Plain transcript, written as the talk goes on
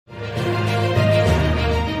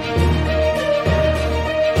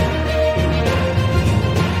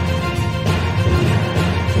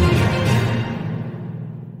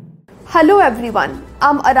Hello everyone,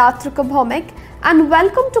 I'm Aratrika Bhomik and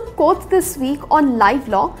welcome to Quotes This Week on Live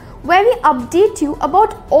Law, where we update you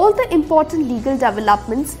about all the important legal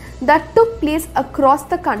developments that took place across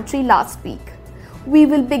the country last week. We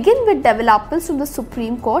will begin with developments from the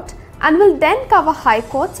Supreme Court and will then cover High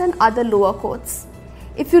Courts and other lower courts.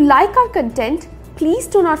 If you like our content, please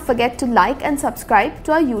do not forget to like and subscribe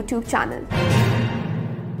to our YouTube channel.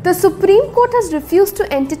 The Supreme Court has refused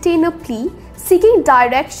to entertain a plea seeking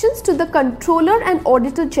directions to the Comptroller and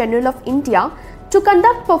Auditor General of India to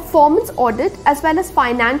conduct performance audit as well as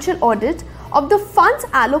financial audit of the funds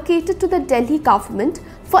allocated to the Delhi government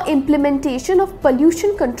for implementation of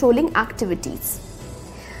pollution controlling activities.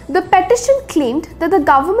 The petition claimed that the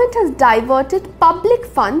government has diverted public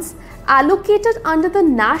funds allocated under the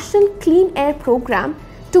National Clean Air Programme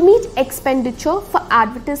to meet expenditure for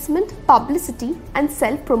advertisement, publicity and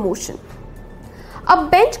self-promotion. A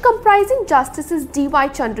bench comprising Justices D.Y.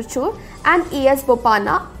 Chandrachud and A.S.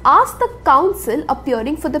 Bopanna asked the counsel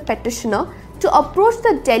appearing for the petitioner to approach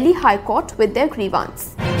the Delhi High Court with their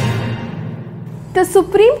grievance. The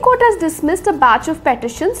Supreme Court has dismissed a batch of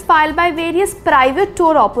petitions filed by various private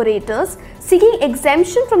tour operators seeking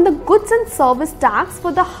exemption from the goods and service tax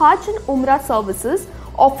for the Hajj and Umrah services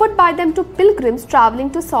offered by them to pilgrims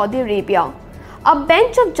travelling to Saudi Arabia. A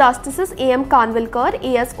bench of Justices A.M. Kanvilkar,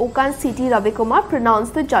 A.S. Oka and C.T. Ravikumar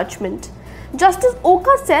pronounced the judgment. Justice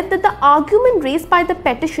Oka said that the argument raised by the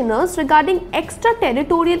petitioners regarding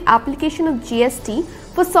extraterritorial application of GST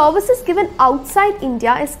for services given outside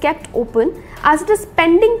India is kept open as it is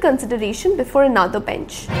pending consideration before another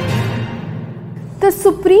bench. The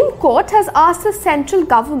Supreme Court has asked the central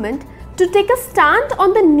government to take a stand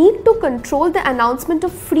on the need to control the announcement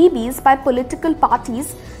of freebies by political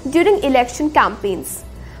parties during election campaigns.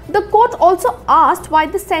 The court also asked why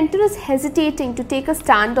the centre is hesitating to take a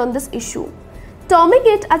stand on this issue. Terming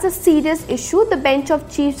it as a serious issue, the bench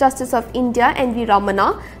of Chief Justice of India N.V.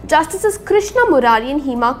 Ramana, Justices Krishna Murari and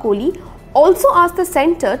Hema Kohli also asked the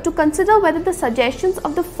centre to consider whether the suggestions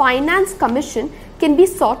of the Finance Commission can be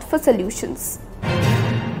sought for solutions.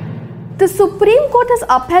 The Supreme Court has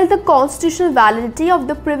upheld the constitutional validity of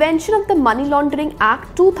the Prevention of the Money Laundering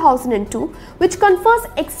Act 2002, which confers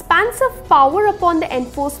expansive power upon the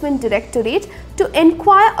Enforcement Directorate to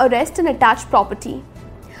enquire, arrest and attach property.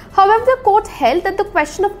 However, the court held that the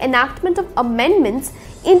question of enactment of amendments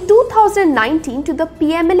in 2019 to the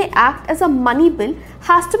PMLA Act as a money bill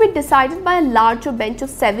has to be decided by a larger bench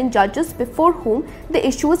of 7 judges before whom the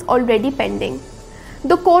issue is already pending.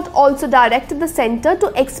 The court also directed the centre to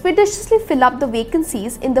expeditiously fill up the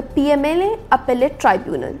vacancies in the PMLA Appellate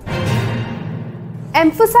Tribunal.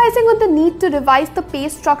 Emphasizing on the need to revise the pay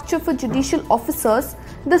structure for judicial officers,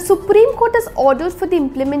 the Supreme Court has ordered for the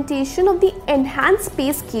implementation of the enhanced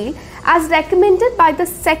pay scale as recommended by the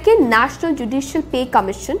Second National Judicial Pay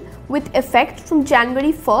Commission with effect from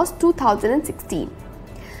January 1, 2016.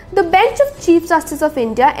 The bench of Chief Justice of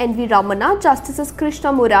India N.V. Ramana, Justices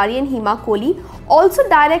Krishna Murari and Hema Kohli also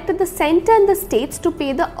directed the centre and the states to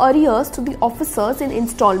pay the arrears to the officers in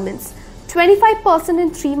installments, 25%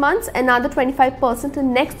 in 3 months, another 25%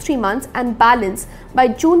 in next 3 months and balance by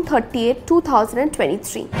June 30,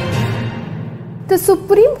 2023. The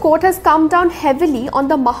Supreme Court has come down heavily on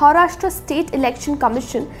the Maharashtra State Election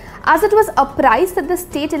Commission as it was apprised that the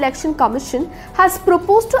State Election Commission has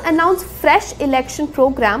proposed to announce fresh election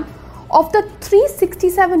program of the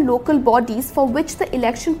 367 local bodies for which the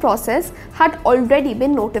election process had already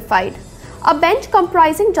been notified. A bench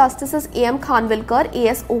comprising Justices A.M. Kanvilkar,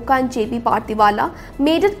 A.S. Oka and J.B. Partiwala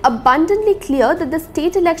made it abundantly clear that the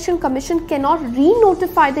State Election Commission cannot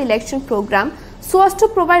re-notify the election program so as to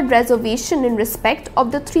provide reservation in respect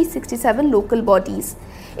of the 367 local bodies.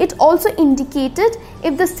 It also indicated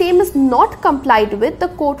if the same is not complied with, the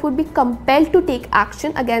court would be compelled to take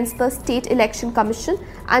action against the State Election Commission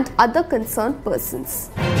and other concerned persons.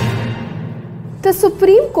 The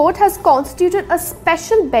Supreme Court has constituted a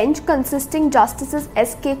special bench consisting Justices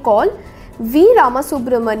S.K. Kaul, V.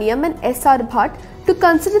 Ramasubramaniam and S.R. Bhatt to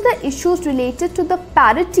consider the issues related to the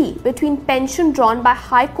parity between pension drawn by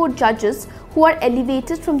High Court judges who are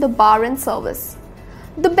elevated from the bar and service.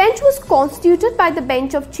 The bench was constituted by the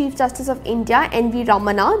bench of Chief Justice of India N.V.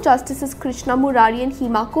 Ramana, Justices Krishna Murari and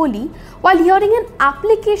Hema Kohli, while hearing an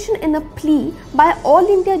application in a plea by All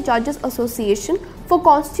India Judges Association for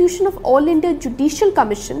constitution of All India Judicial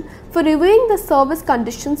Commission for reviewing the service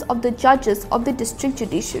conditions of the judges of the district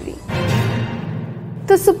judiciary.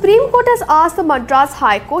 The Supreme Court has asked the Madras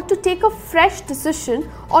High Court to take a fresh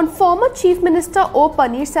decision on former Chief Minister O.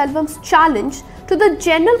 Paneerselvam's challenge to the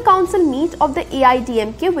General Council meet of the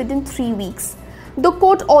AIDMK within 3 weeks. The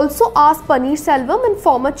court also asked Paneerselvam and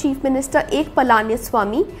former Chief Minister Ek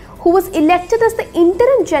Palaniswamy, who was elected as the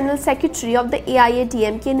interim General Secretary of the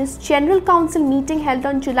AIADMK in his General Council meeting held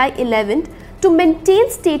on July 11th, to maintain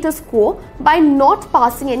status quo by not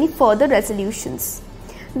passing any further resolutions.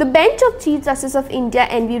 The bench of Chief Justice of India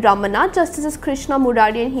N.V. Ramana, Justices Krishna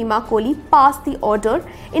Murari and Hema Kohli passed the order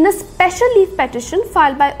in a special leave petition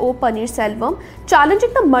filed by O. Paneerselvam,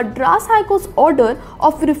 challenging the Madras High Court's order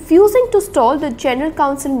of refusing to stall the General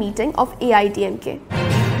Council meeting of AIADMK.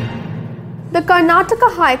 The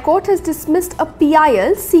Karnataka High Court has dismissed a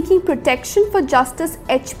PIL seeking protection for Justice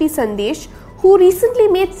H.P. Sandesh, who recently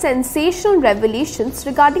made sensational revelations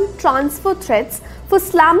regarding transfer threats for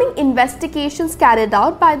slamming investigations carried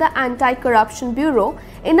out by the Anti-Corruption Bureau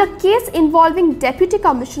in a case involving Deputy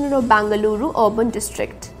Commissioner of Bangalore Urban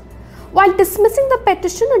District. While dismissing the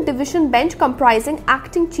petition, a division bench comprising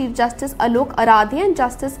Acting Chief Justice Alok Aradhya and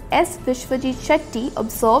Justice S. Vishwajit Shetty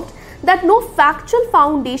observed that no factual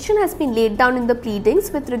foundation has been laid down in the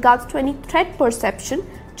pleadings with regards to any threat perception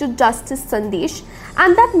to Justice Sandesh,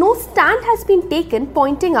 and that no stand has been taken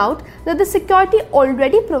pointing out that the security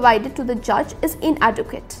already provided to the judge is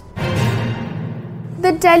inadequate.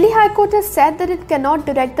 The Delhi High Court has said that it cannot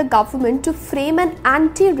direct the government to frame an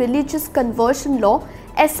anti-religious conversion law,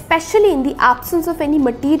 especially in the absence of any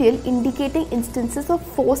material indicating instances of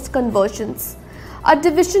forced conversions. A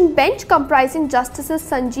division bench comprising Justices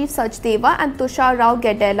Sanjeev Sachdeva and Tushar Rao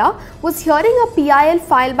Gedela was hearing a PIL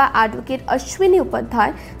filed by Advocate Ashwini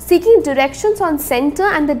Upadhyay seeking directions on centre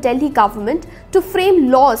and the Delhi government to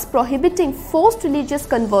frame laws prohibiting forced religious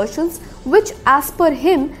conversions, which as per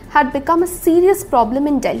him had become a serious problem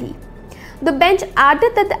in Delhi. The bench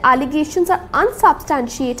added that the allegations are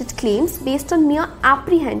unsubstantiated claims based on mere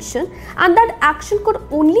apprehension and that action could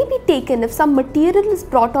only be taken if some material is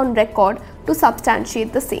brought on record to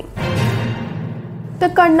substantiate the same. The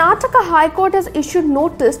Karnataka High Court has issued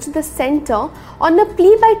notice to the centre on a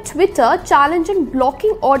plea by Twitter challenging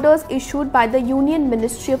blocking orders issued by the Union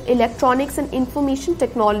Ministry of Electronics and Information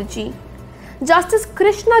Technology. Justice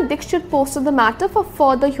Krishna Dikshit posted the matter for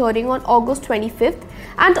further hearing on August 25th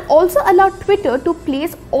and also allowed Twitter to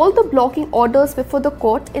place all the blocking orders before the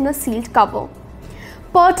court in a sealed cover.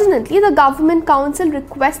 Pertinently, the Government Council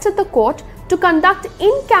requested the court to conduct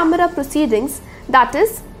in-camera proceedings, that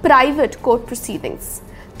is, private court proceedings.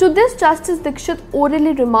 To this, Justice Dikshit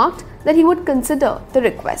orally remarked that he would consider the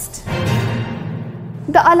request.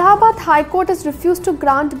 The Allahabad High Court has refused to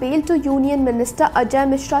grant bail to Union Minister Ajay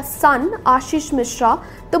Mishra's son, Ashish Mishra,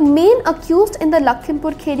 the main accused in the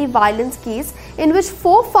Lakhimpur Kheri violence case in which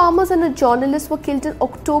 4 farmers and a journalist were killed in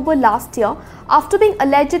October last year after being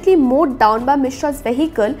allegedly mowed down by Mishra's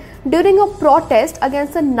vehicle during a protest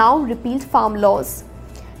against the now repealed farm laws.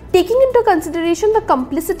 Taking into consideration the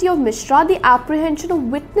complicity of Mishra, the apprehension of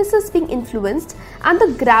witnesses being influenced, and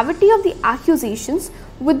the gravity of the accusations,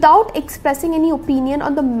 without expressing any opinion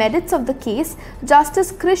on the merits of the case,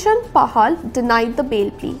 Justice Krishan Pahal denied the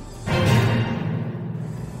bail plea.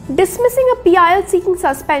 Dismissing a PIL seeking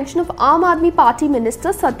suspension of Aam Aadmi Party Minister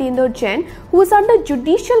Satyendra Jain, who is under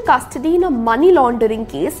judicial custody in a money laundering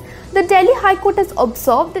case, the Delhi High Court has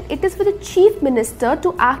observed that it is for the Chief Minister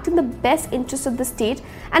to act in the best interest of the state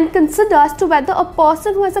and consider as to whether a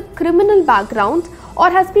person who has a criminal background or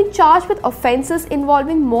has been charged with offences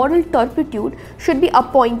involving moral turpitude should be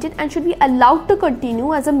appointed and should be allowed to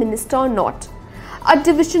continue as a minister or not. A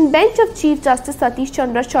division bench of Chief Justice Satish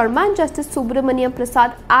Chandra Sharma and Justice Subramaniam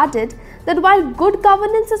Prasad added that while good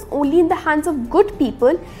governance is only in the hands of good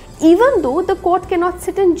people, even though the court cannot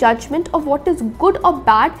sit in judgment of what is good or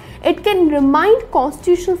bad, it can remind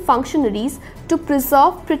constitutional functionaries to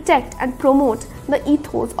preserve, protect and promote the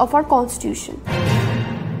ethos of our constitution.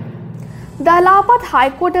 The Allahabad High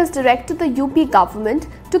Court has directed the UP government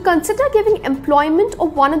to consider giving employment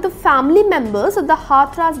of one of the family members of the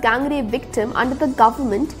Hathras gang rape victim under the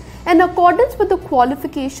government in accordance with the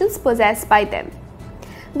qualifications possessed by them.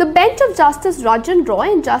 The bench of Justice Rajan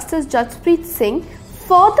Roy and Justice Jaspreet Singh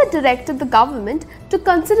further directed the government to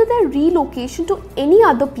consider their relocation to any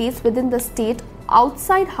other place within the state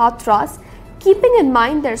outside Hathras, keeping in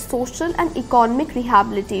mind their social and economic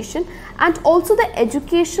rehabilitation and also the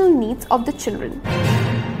educational needs of the children.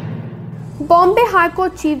 Bombay High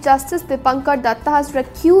Court Chief Justice Dipankar Datta has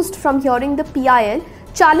recused from hearing the PIL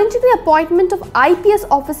challenging the appointment of IPS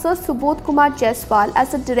officer Subodh Kumar Jaiswal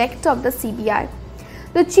as the director of the CBI.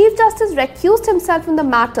 The Chief Justice recused himself from the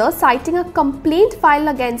matter, citing a complaint filed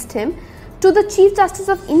against him to the Chief Justice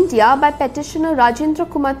of India by petitioner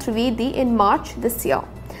Rajendra Kumar Trivedi in March this year.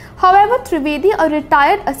 However, Trivedi, a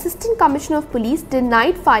retired Assistant Commissioner of Police,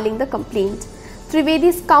 denied filing the complaint.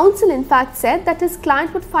 Trivedi's counsel in fact said that his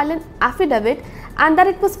client would file an affidavit and that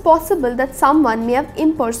it was possible that someone may have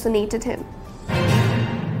impersonated him.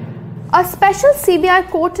 A special CBI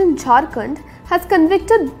court in Jharkhand has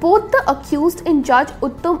convicted both the accused in Judge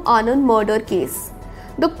Uttam Anand murder case.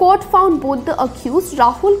 The court found both the accused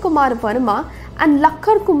Rahul Kumar Verma and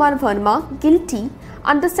Lakhar Kumar Verma guilty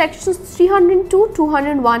under sections 302,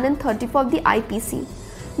 201 and 34 of the IPC.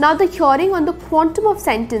 Now the hearing on the quantum of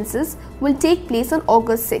sentences will take place on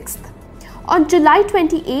August 6th. On July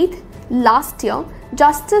 28th last year,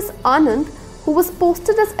 Justice Anand, who was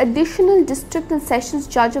posted as additional district and sessions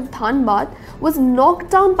judge of Dhanbad, was knocked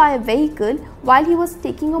down by a vehicle while he was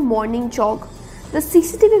taking a morning jog. The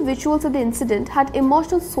CCTV visuals of the incident had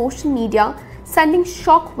emerged on social media, sending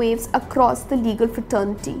shock waves across the legal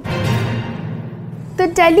fraternity. The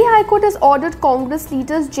Delhi High Court has ordered Congress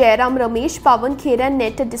leaders Jairam Ramesh, Pawan Khera and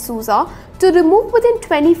Netta D'Souza to remove within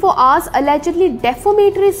 24 hours allegedly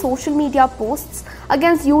defamatory social media posts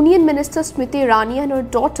against Union Minister Smriti Irani and her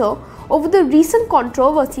daughter over the recent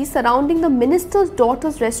controversy surrounding the minister's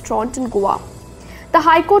daughter's restaurant in Goa. The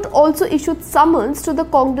High Court also issued summons to the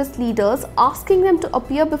Congress leaders asking them to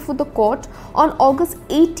appear before the court on August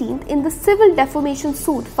 18th in the civil defamation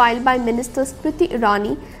suit filed by Minister Smriti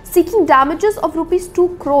Irani seeking damages of Rs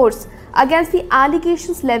 2 crores against the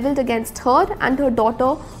allegations levelled against her and her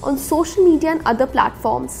daughter on social media and other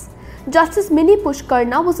platforms. Justice Mini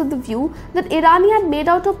Pushkarna was of the view that Irani had made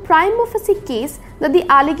out a prima facie case that the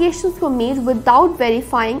allegations were made without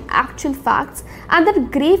verifying actual facts and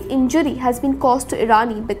that grave injury has been caused to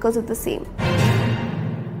Irani because of the same.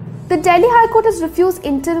 The Delhi High Court has refused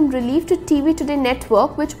interim relief to TV Today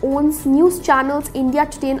Network, which owns news channels India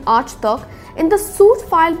Today and Aaj Tak, in the suit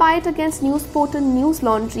filed by it against news portal News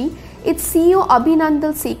Laundry, its CEO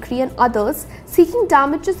Abhinandal Sekhri and others, seeking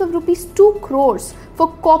damages of Rs 2 crores for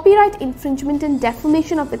copyright infringement and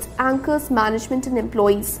defamation of its anchors, management and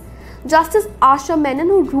employees. Justice Asha Menon,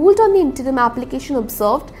 who ruled on the interim application,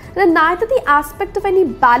 observed that neither the aspect of any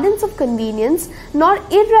balance of convenience nor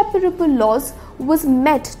irreparable loss was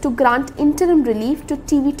met to grant interim relief to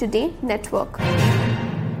TV Today Network.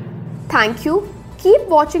 Thank you. Keep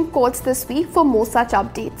watching Courts This Week for more such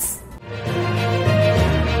updates.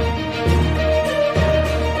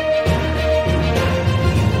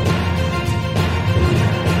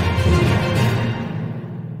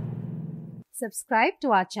 Subscribe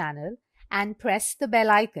to our channel and press the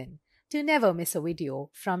bell icon to never miss a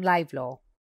video from Live Law.